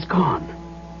then she was gone.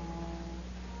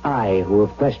 I, who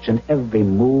have questioned every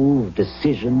move,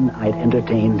 decision I'd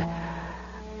entertained,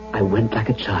 I went like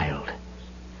a child,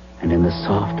 and in the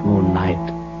soft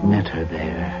moonlight met her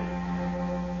there.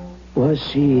 Was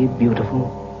she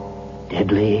beautiful,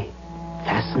 deadly,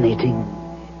 fascinating,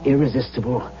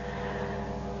 irresistible?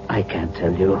 I can't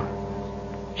tell you.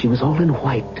 She was all in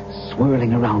white,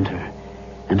 swirling around her,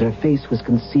 and her face was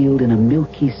concealed in a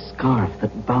milky scarf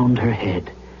that bound her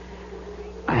head.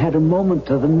 I had a moment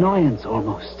of annoyance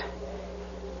almost.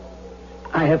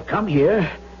 I have come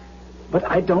here, but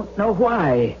I don't know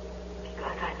why.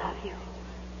 Because I love you.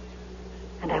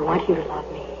 And I want you to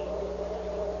love me.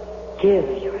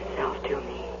 Give yourself to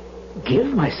me.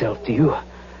 Give myself to you?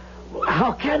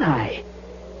 How can I?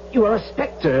 You are a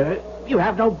specter. You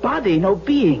have no body, no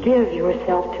being. Give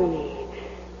yourself to me.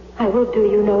 I will do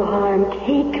you no harm.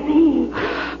 Take me.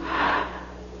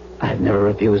 I've never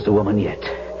refused a woman yet.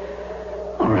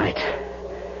 All right.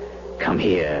 Come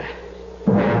here.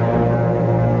 We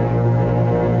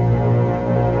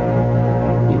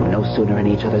were no sooner in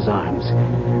each other's arms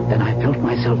than I felt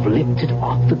myself lifted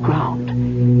off the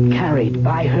ground, carried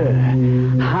by her,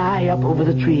 high up over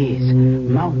the trees,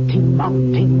 mounting,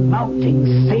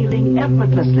 sailing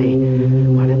effortlessly,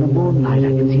 while in the moonlight I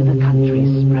could see the country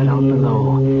spread out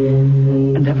below.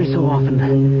 And every so often,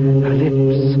 her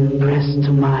lips pressed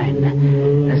to mine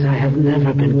as I have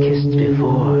never been kissed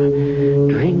before,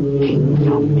 drinking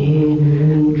from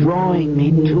me, drawing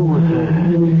me to her,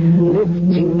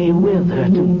 lifting me with her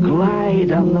to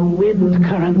glide on the wind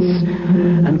currents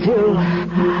until...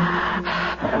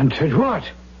 Until what?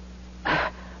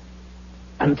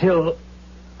 Until...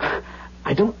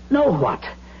 I don't know what.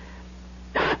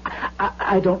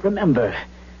 I don't remember.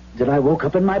 Till I woke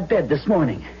up in my bed this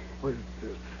morning. Well,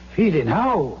 feeling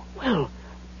how? Well,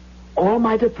 all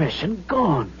my depression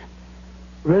gone.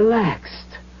 Relaxed.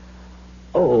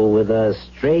 Oh, with a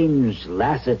strange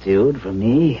lassitude for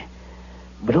me,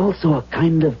 but also a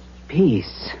kind of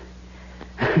peace.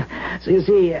 So you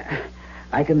see,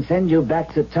 I can send you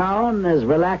back to town as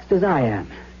relaxed as I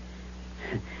am.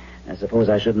 I suppose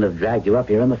I shouldn't have dragged you up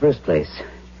here in the first place.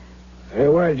 Very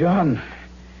well, John.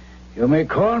 You may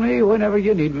call me whenever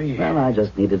you need me. Well, I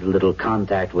just needed a little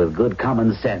contact with good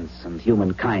common sense and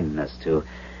human kindness to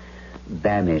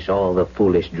banish all the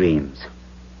foolish dreams.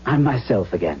 I'm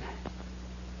myself again.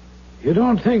 You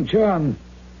don't think, John,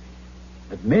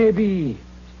 that maybe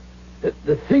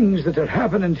the things that are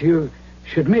happening to you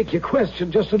should make you question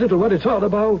just a little what it's all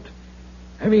about?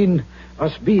 I mean,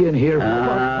 us being here...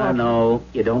 No,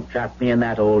 you don't trap me in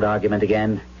that old argument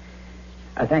again.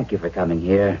 I thank you for coming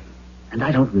here. And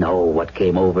I don't know what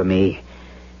came over me.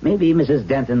 Maybe Mrs.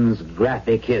 Denton's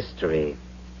graphic history.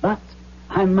 But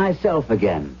I'm myself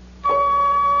again.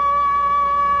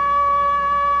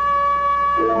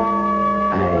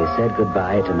 I said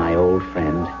goodbye to my old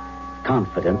friend,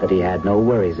 confident that he had no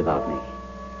worries about me.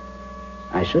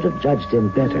 I should have judged him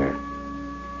better.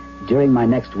 During my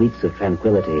next weeks of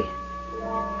tranquility,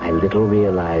 I little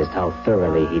realized how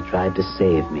thoroughly he tried to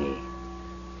save me.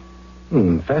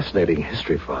 Fascinating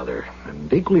history, Father.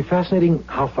 And equally fascinating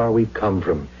how far we've come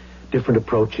from different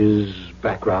approaches,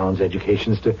 backgrounds,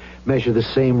 educations to measure the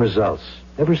same results.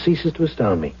 Never ceases to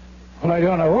astound me. Well, I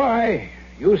don't know why.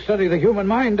 You study the human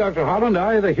mind, Dr. Holland.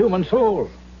 I, the human soul.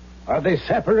 Are they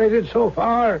separated so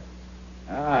far?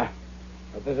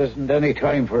 But there isn't any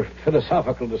time for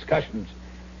philosophical discussions.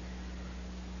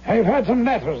 I've had some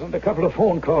letters and a couple of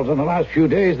phone calls in the last few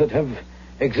days that have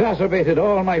exacerbated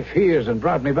all my fears and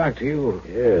brought me back to you.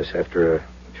 Yes, after a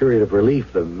period of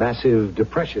relief, the massive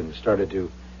depression started to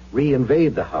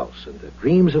reinvade the house, and the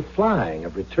dreams of flying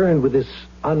have returned with this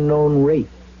unknown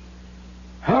wraith.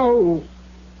 How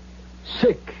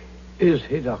sick is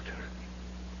he, Doctor?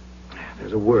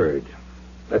 There's a word.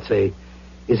 Let's say,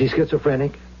 is he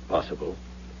schizophrenic? Possible.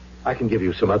 I can give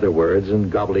you some other words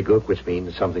and gobbledygook, which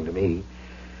means something to me.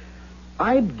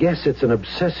 I'd guess it's an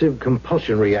obsessive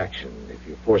compulsion reaction, if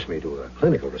you force me to a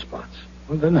clinical response.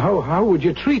 Well, then how would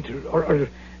you treat or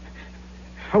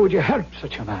how would you help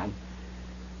such a man?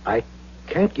 I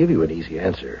can't give you an easy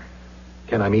answer.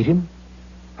 Can I meet him?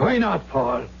 Why not,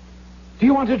 Paul? Do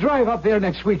you want to drive up there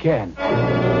next weekend?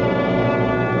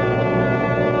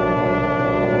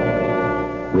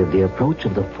 With the approach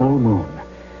of the full moon,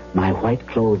 my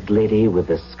white-clothed lady with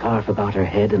the scarf about her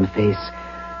head and face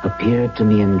appeared to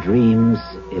me in dreams,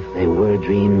 if they were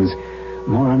dreams,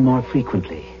 more and more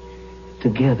frequently.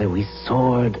 Together we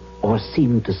soared, or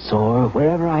seemed to soar,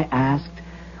 wherever I asked,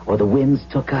 or the winds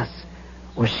took us,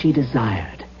 or she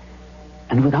desired.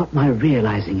 And without my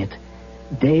realizing it,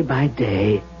 day by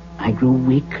day, I grew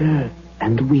weaker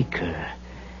and weaker.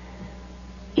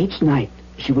 Each night,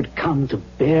 she would come to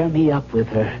bear me up with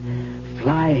her,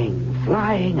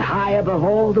 flying high above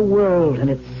all the world and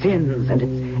its sins and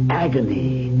its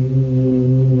agony.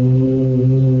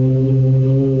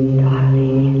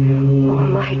 Darling, oh,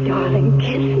 my darling,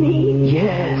 kiss me.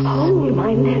 Yes. Hold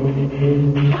my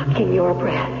lips, suck in your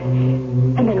breath,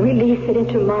 and then release it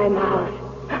into my mouth.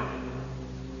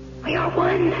 We are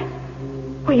one.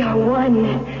 We are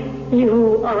one.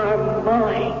 You are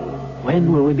mine.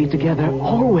 When will we be together?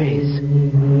 Always.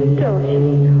 Don't you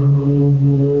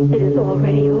know? It is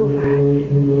already over.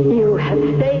 You have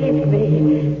saved me.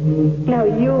 Now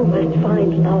you must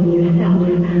find love yourself.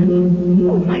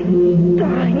 Oh, my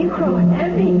darling, you grow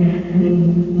heavy.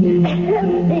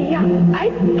 Heavy. I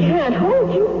can't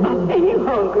hold you up any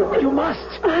longer. You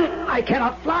must. I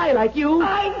cannot fly like you.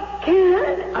 I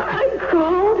can't. I'm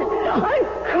cold. I'm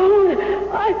cold.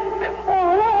 I'm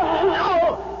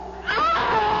cold.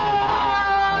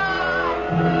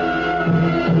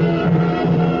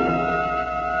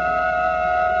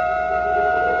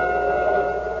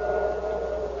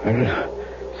 No.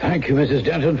 Thank you, Mrs.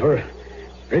 Denton, for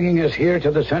bringing us here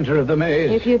to the center of the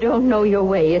maze. If you don't know your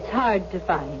way, it's hard to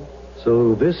find.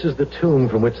 So this is the tomb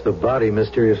from which the body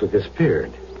mysteriously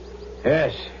disappeared.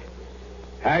 Yes.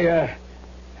 I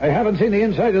haven't seen the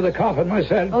inside of the coffin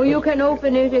myself. Oh, you can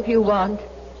open it if you want.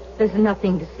 There's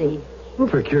nothing to see. Well,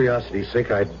 for curiosity's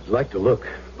sake, I'd like to look,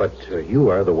 but you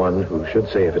are the one who should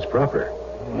say if it's proper.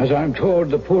 As I'm told,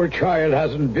 the poor child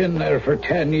hasn't been there for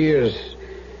 10 years.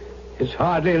 It's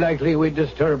hardly likely we'd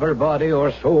disturb her body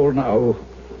or soul now.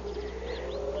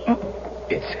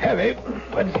 It's heavy,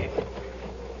 but...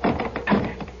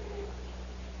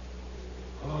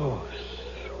 Oh,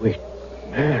 sweet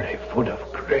Mary, full of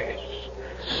grace.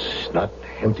 It's not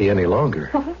empty any longer.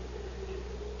 What?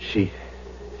 She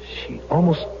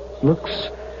almost looks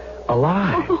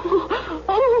alive.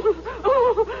 Oh,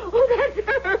 that's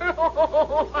her.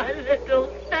 Oh, my little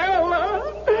Stella.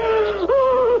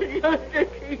 Oh, just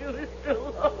a little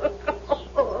look.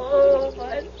 Oh,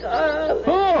 my darling.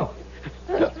 Oh!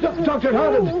 Dr.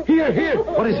 Holland, here.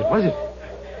 What is it?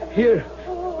 Here,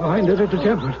 behind the little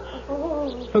temple.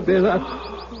 Look there,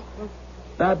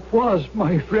 that was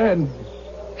my friend,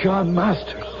 John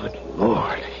Masters. Good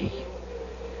Lord,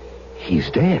 he's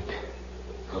dead.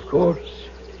 Of course.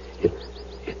 It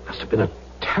must have been a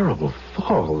terrible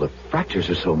fall. The fractures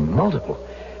are so multiple.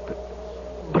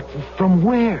 But from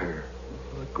where?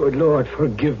 Good Lord,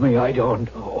 forgive me, I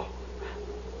don't know.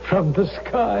 From the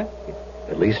sky.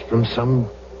 At least from some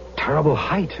terrible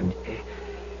height. And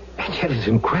yet it's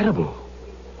incredible.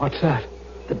 What's that?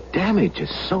 The damage is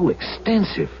so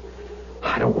extensive.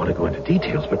 I don't want to go into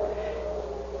details, but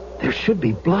there should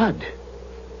be blood.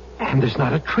 And there's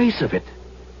not a trace of it.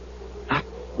 Not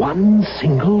one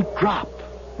single drop.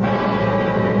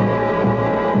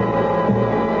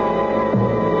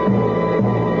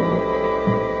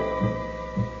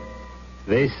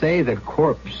 They say the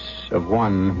corpse of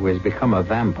one who has become a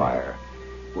vampire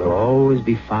will always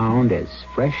be found as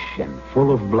fresh and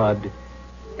full of blood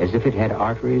as if it had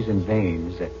arteries and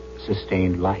veins that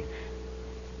sustained life.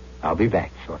 I'll be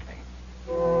back shortly.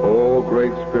 O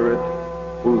great Spirit,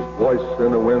 whose voice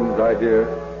in the winds I hear,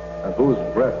 and whose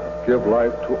breath give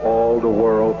life to all the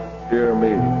world, hear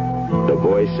me. The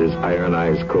voice is Iron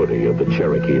Eyes Cody of the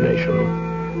Cherokee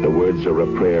Nation. The words are a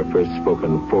prayer first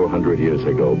spoken 400 years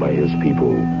ago by his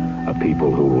people, a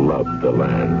people who loved the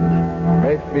land.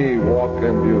 Make me walk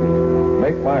in beauty.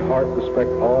 Make my heart respect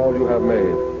all you have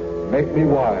made. Make me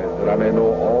wise that I may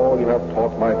know all you have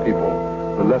taught my people,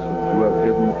 the lessons you have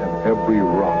hidden in every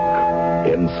rock.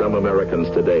 In some Americans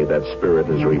today, that spirit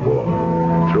is reborn.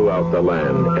 Throughout the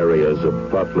land, areas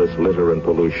of thoughtless litter and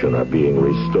pollution are being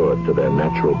restored to their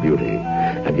natural beauty,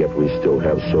 and yet we still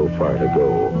have so far to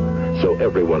go. So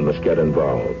everyone must get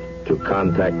involved. To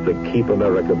contact the Keep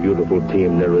America Beautiful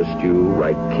team nearest you,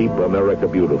 write Keep America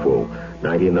Beautiful,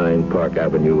 99 Park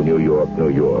Avenue, New York, New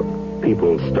York.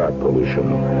 People start pollution.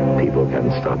 People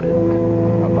can stop it.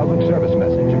 A public service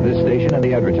message of this station and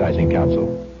the Advertising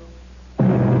Council.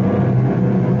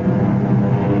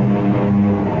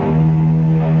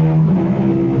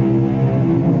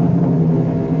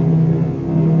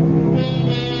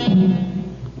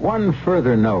 One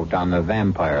further note on the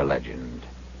vampire legend.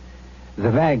 The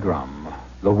vagrom,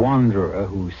 the wanderer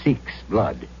who seeks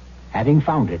blood, having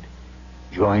found it,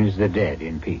 joins the dead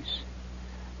in peace.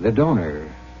 The donor,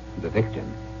 the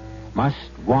victim, must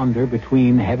wander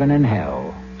between heaven and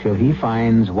hell till he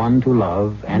finds one to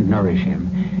love and nourish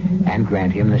him and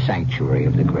grant him the sanctuary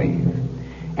of the grave.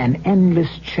 An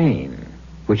endless chain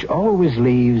which always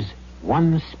leaves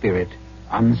one spirit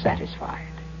unsatisfied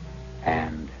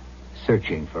and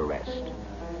searching for rest.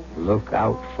 Look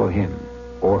out for him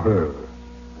or her,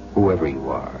 whoever you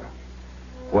are.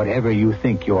 Whatever you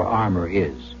think your armor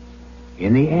is,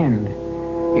 in the end,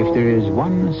 if there is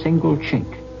one single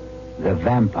chink, the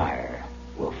vampire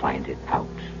will find it out.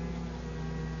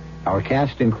 Our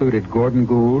cast included Gordon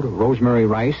Gould, Rosemary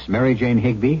Rice, Mary Jane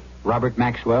Higby, Robert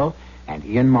Maxwell, and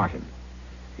Ian Martin.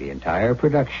 The entire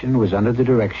production was under the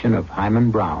direction of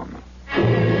Hyman Brown.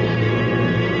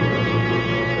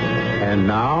 And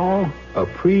now, a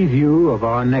preview of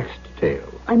our next tale.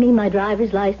 I mean my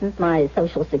driver's license, my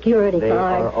Social Security They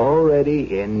card. are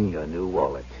already in your new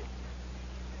wallet.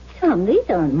 Tom, these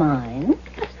aren't mine.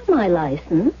 That's not my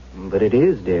license. But it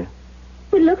is, dear.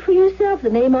 Well, look for yourself. The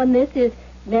name on this is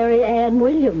Mary Ann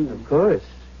Williams. Of course.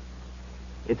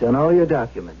 It's on all your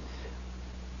documents.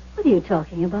 What are you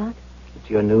talking about? It's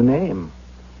your new name,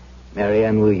 Mary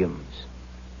Ann Williams.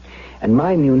 And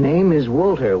my new name is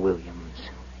Walter Williams.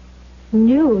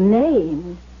 New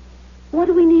name? What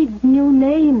do we need new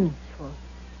names for?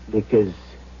 Because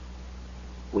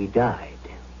we died.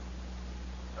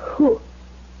 Who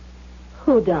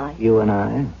died? You and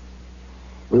I.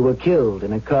 We were killed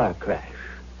in a car crash.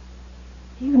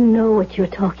 Do you know what you're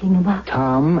talking about?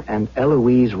 Tom and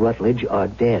Eloise Rutledge are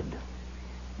dead.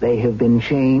 They have been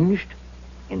changed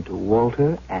into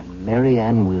Walter and Mary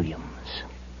Ann Williams.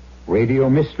 Radio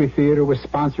Mystery Theater was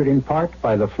sponsored in part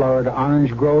by the Florida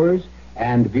Orange Growers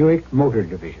and Buick Motor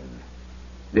Division.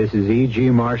 This is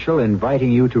E.G. Marshall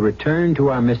inviting you to return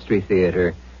to our Mystery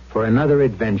Theater for another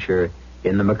adventure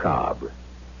in the macabre.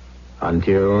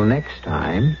 Until next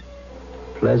time,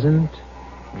 pleasant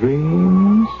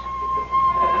dreams.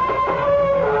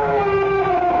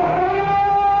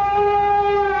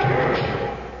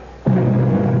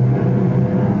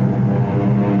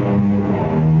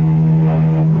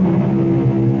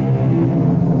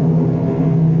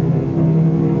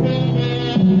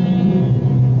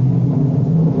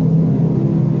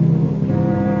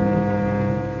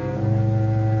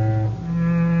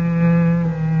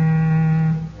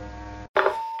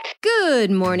 Good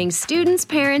morning, students,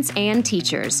 parents, and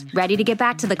teachers. Ready to get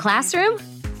back to the classroom?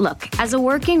 Look, as a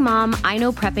working mom, I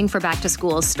know prepping for back to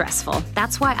school is stressful.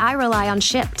 That's why I rely on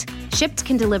Shipt. Shipt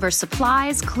can deliver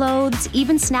supplies, clothes,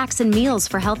 even snacks and meals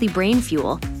for healthy brain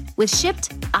fuel. With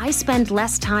Shipt, I spend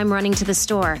less time running to the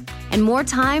store and more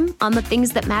time on the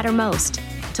things that matter most.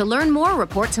 To learn more,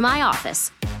 report to my office.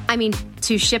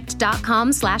 To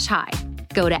shipt.com/hi.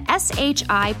 Go to shipt.com/hi.